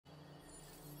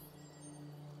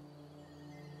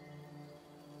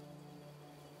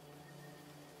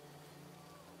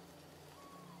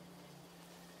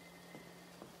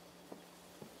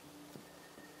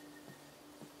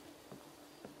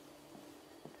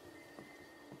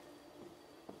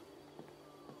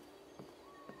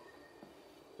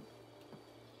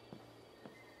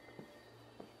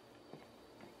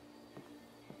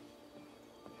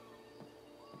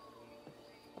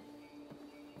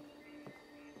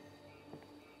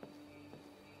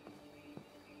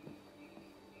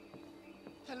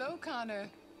Hello, Connor.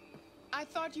 I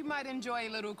thought you might enjoy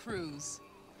a little cruise.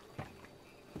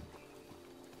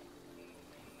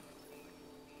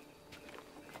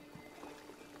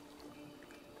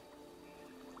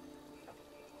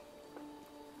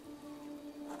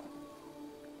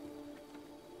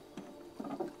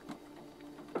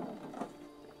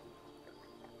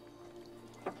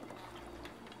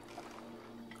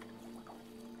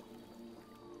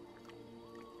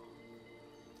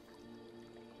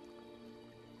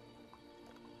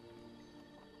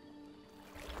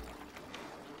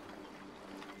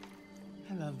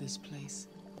 I love this place.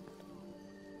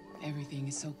 Everything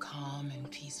is so calm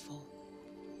and peaceful,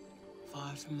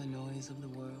 far from the noise of the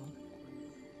world.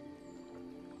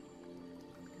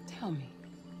 Tell me,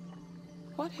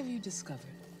 what have you discovered?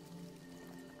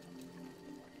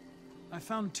 I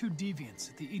found 2 deviants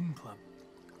at the Eden Club.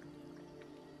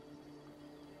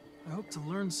 I hoped to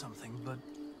learn something, but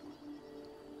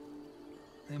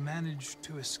they managed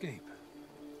to escape.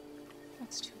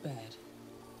 That's too bad.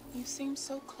 You seem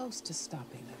so close to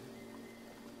stopping them.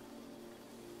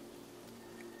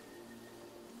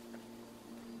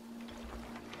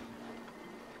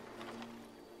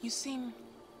 You seem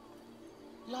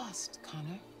lost,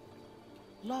 Connor.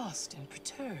 Lost and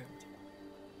perturbed.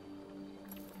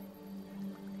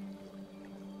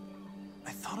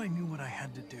 I thought I knew what I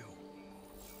had to do.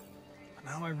 But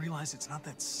now I realize it's not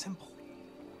that simple.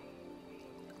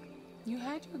 You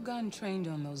had your gun trained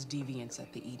on those deviants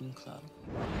at the Eden Club.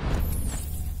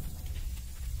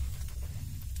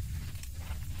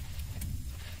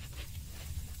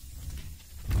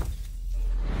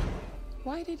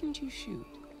 Why didn't you shoot?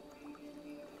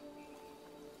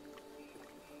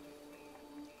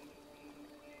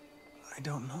 I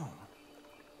don't know.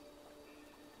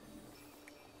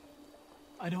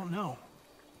 I don't know.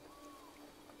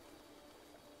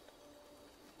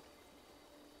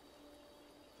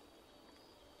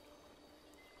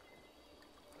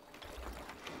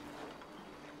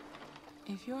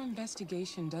 If your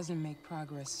investigation doesn't make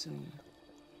progress soon,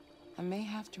 I may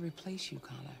have to replace you,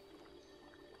 Connor.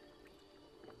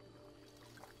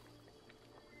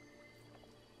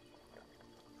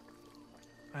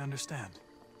 I understand.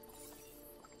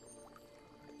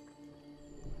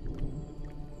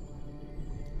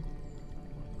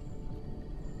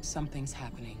 Something's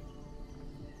happening.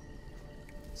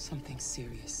 Something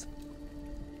serious.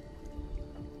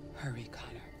 Hurry, Connor.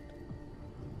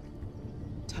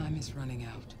 Time is running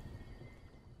out.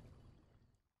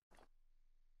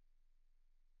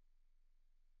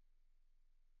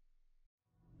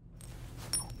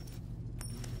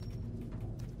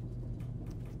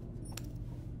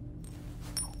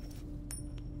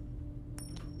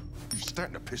 You're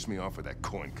starting to piss me off with that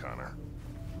coin, Connor.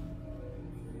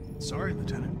 Sorry,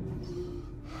 Lieutenant.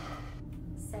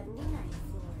 79th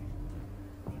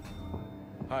floor.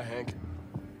 Hi, Hank.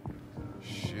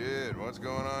 Shit, what's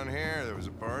going on here? There was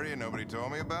a party and nobody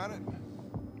told me about it?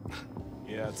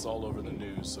 Yeah, it's all over the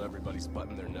news, so everybody's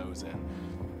butting their nose in.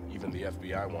 Even the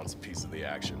FBI wants a piece of the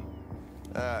action.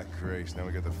 Ah, Christ, now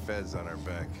we got the feds on our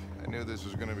back. I knew this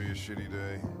was gonna be a shitty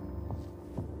day.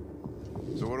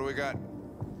 So what do we got?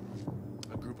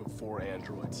 A group of 4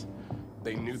 androids.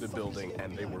 They knew the building,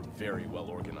 and they were very well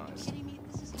organized.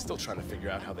 I'm still trying to figure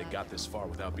out how they got this far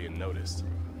without being noticed.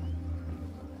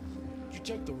 Did you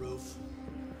check the roof?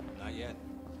 Not yet.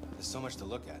 There's so much to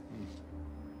look at.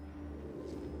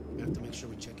 We have to make sure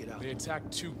we check it out. They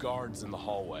attacked 2 guards in the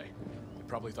hallway. They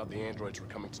probably thought the androids were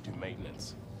coming to do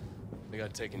maintenance. They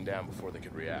got taken down before they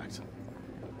could react.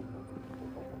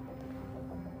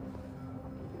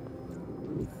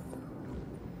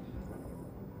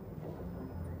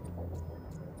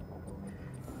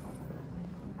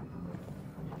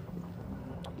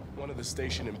 One of the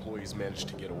station employees managed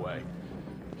to get away.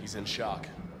 He's in shock.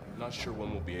 Not sure when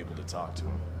we'll be able to talk to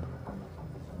him.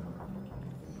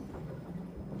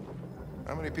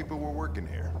 How many people were working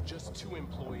here? Just 2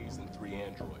 employees and 3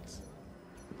 androids.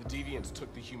 The deviants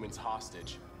took the humans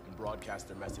hostage and broadcast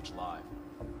their message live.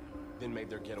 Then made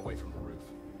their getaway from the roof.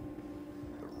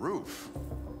 The roof?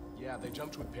 Yeah, they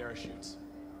jumped with parachutes.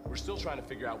 We're still trying to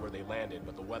figure out where they landed,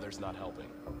 but the weather's not helping.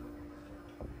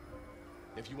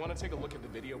 If you want to take a look at the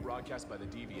video broadcast by the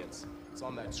deviants, it's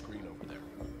on that screen over there.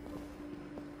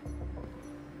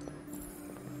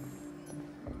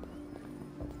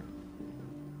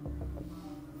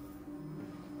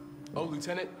 Oh,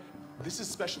 Lieutenant, this is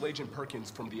Special Agent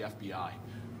Perkins from the FBI.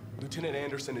 Lieutenant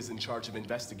Anderson is in charge of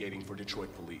investigating for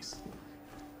Detroit police.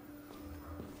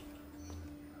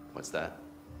 What's that?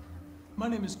 My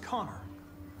name is Connor.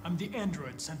 I'm the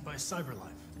android sent by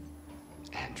CyberLife.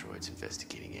 Androids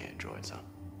investigating androids, huh?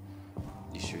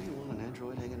 You sure you want an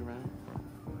android hanging around?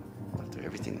 after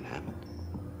everything that happened.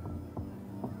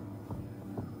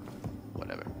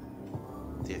 Whatever.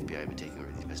 The FBI will be taking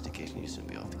over the investigation. You soon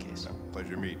be off the case.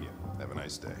 Pleasure meeting you. Have a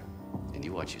nice day. And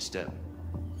you watch your step.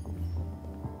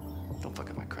 Don't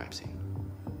fuck up my crap scene.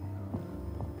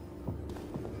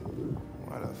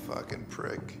 What a fucking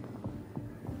prick.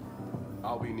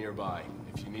 I'll be nearby.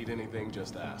 If you need anything,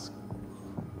 just ask.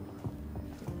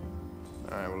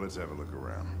 All right, well, let's have a look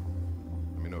around.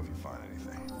 Let me know if you find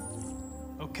anything.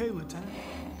 Okay, Lieutenant.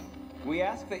 We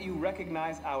ask that you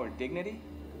recognize our dignity,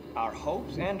 our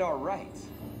hopes, and our rights.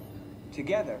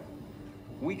 Together,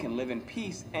 we can live in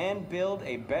peace and build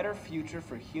a better future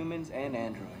for humans and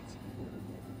androids.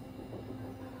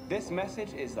 This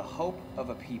message is the hope of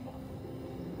a people.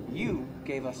 You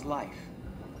gave us life,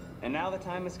 and now the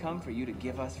time has come for you to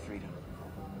give us freedom.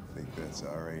 I think that's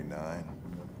RA9.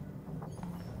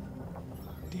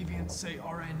 Deviants say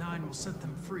RA9 will set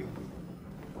them free.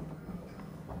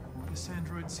 This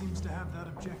android seems to have that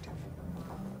objective.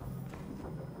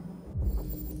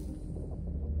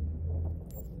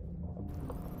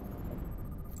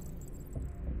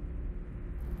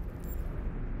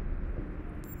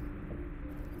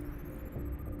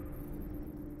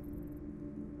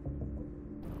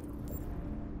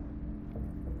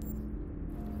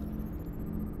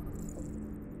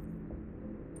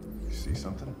 You see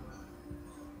something?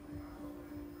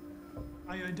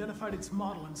 I identified its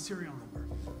model and serial number.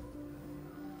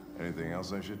 Anything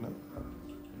else I should know?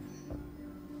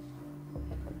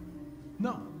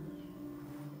 No.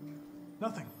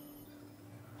 Nothing.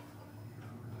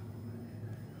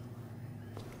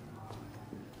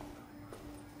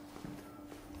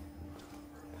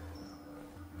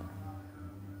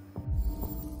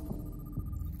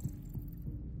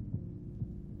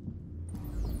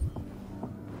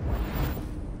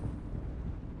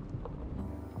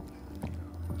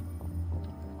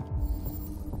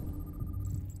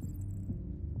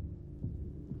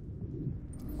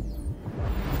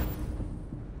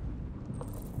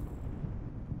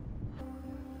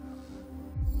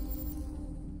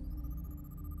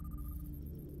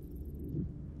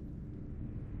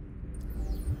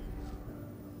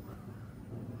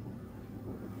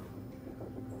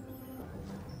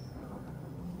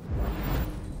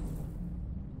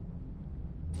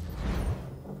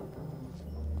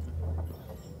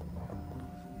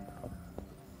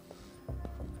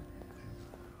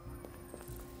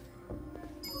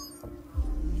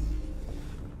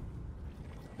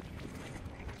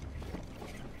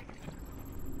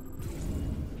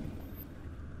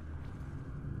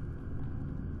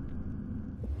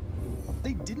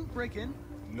 They didn't break in?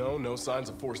 No signs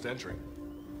of forced entry.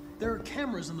 There are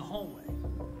cameras in the hallway.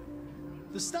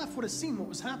 The staff would have seen what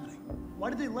was happening. Why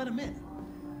did they let him in?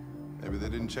 Maybe they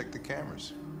didn't check the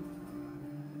cameras.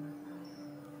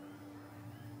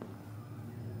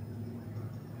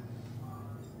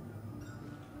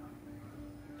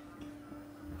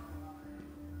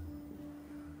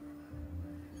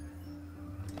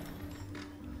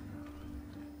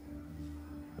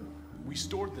 We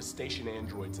stored the station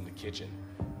androids in the kitchen.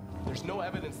 There's no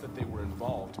evidence that they were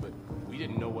involved, but we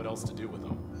didn't know what else to do with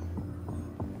them.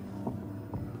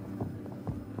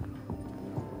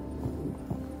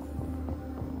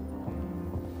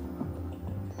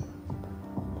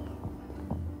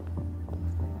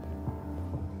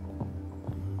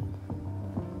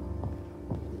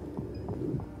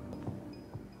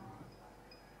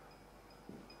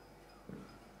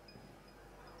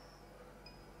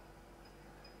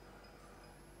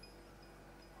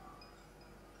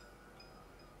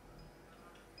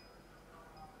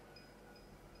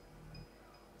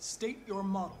 State your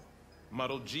model.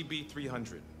 Model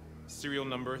GB300. Serial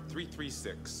number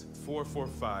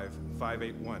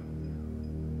 336-445-581.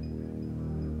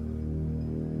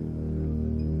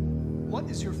 What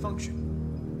is your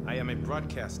function? I am a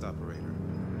broadcast operator.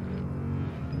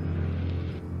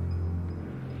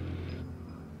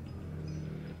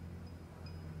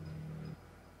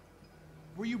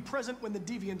 Were you present when the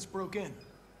deviants broke in?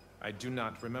 I do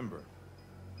not remember.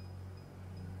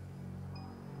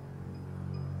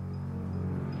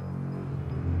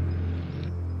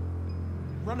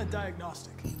 Run a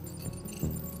diagnostic.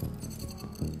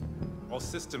 All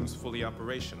systems fully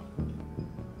operational.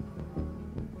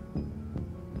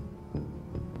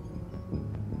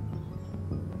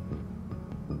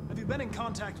 Have you been in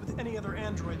contact with any other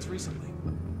androids recently?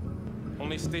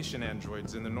 Only station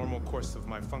androids in the normal course of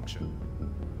my function.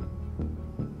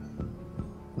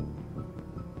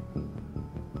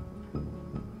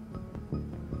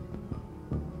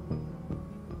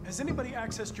 Has anybody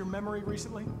accessed your memory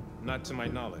recently? Not to my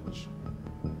knowledge.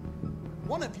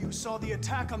 One of you saw the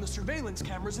attack on the surveillance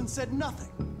cameras and said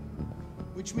nothing.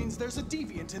 which means there's a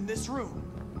deviant in this room.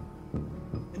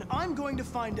 And I'm going to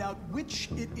find out which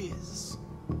it is.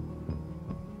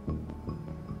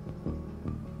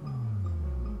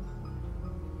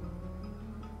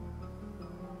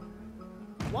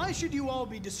 Why should you all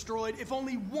be destroyed if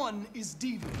only one is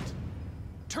deviant?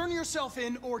 Turn yourself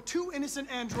in, or 2 innocent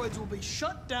androids will be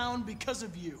shut down because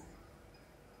of you.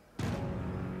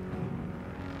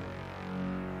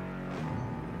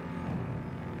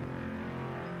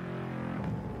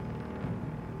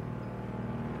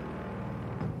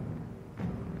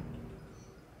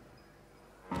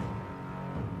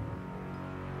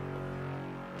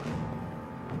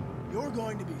 You're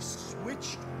going to be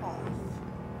switched off.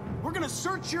 We're gonna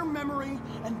search your memory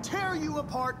and tear you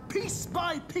apart piece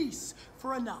by piece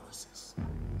for analysis.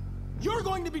 You're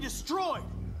going to be destroyed.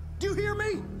 Do you hear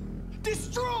me?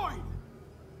 Destroyed!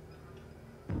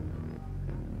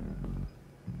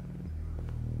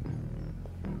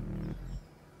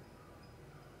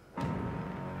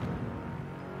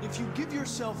 If you give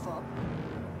yourself up,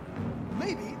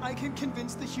 maybe I can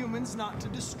convince the humans not to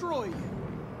destroy you.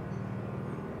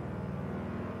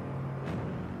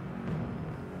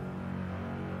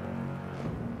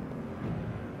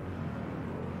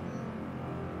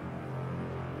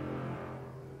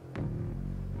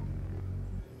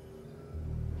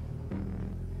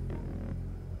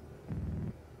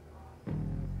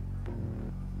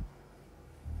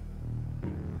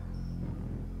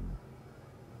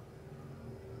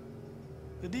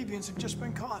 The deviants have just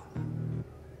been caught.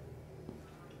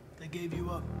 They gave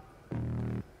you up.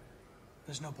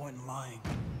 There's no point in lying.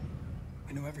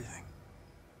 I knew everything.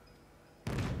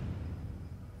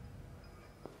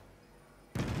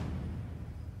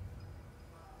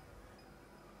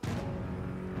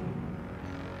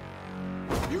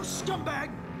 You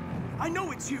scumbag! I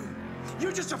know it's you.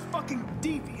 You're just a fucking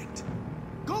deviant.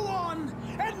 Go on,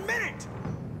 admit it!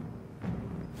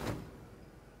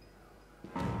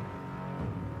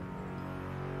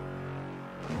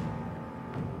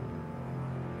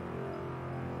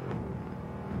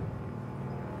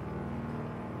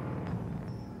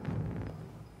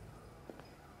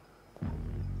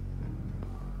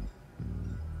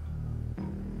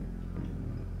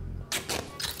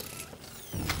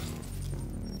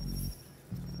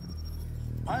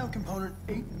 Biocomponent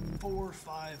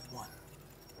 8451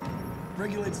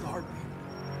 regulates the heartbeat.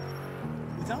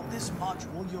 Without this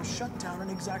module, you'll shut down in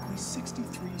exactly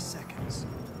 63 seconds.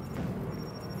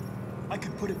 I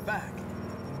could put it back,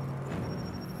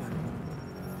 but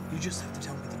you just have to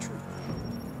tell me the truth.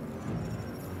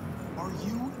 Are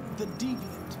you the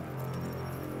deviant?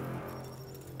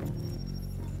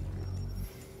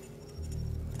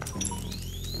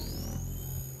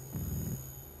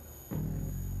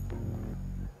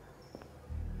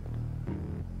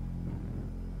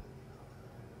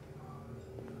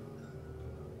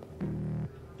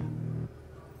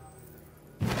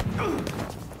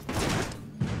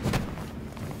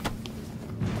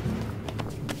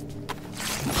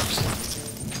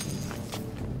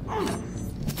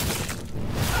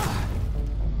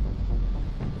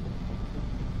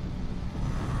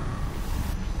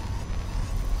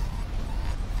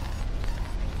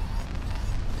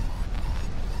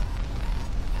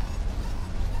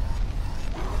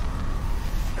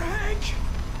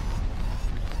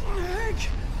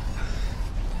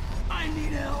 I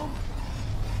need help.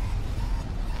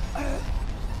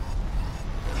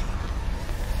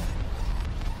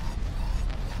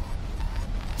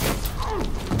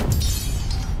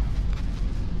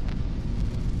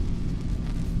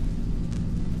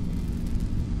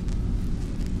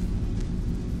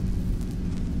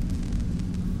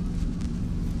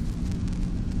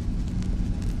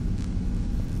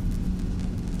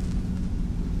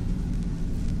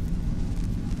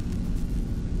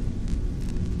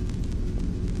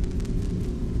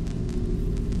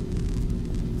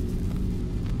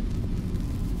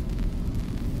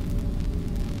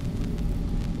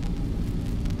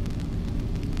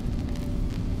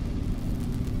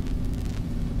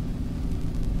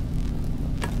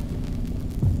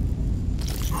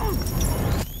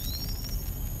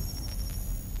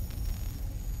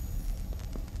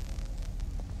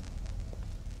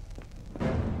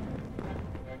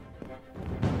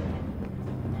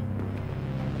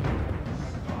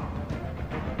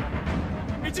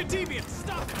 It's a deviant!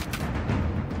 Stop it!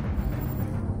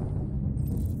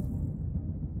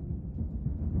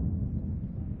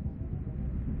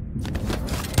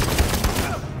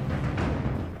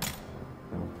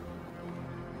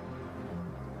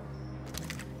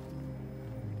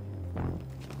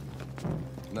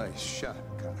 Nice shot,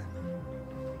 Connor.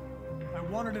 I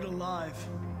wanted it alive.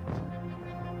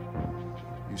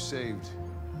 You saved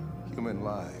Human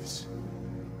lives.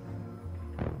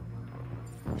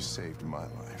 You saved my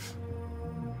life.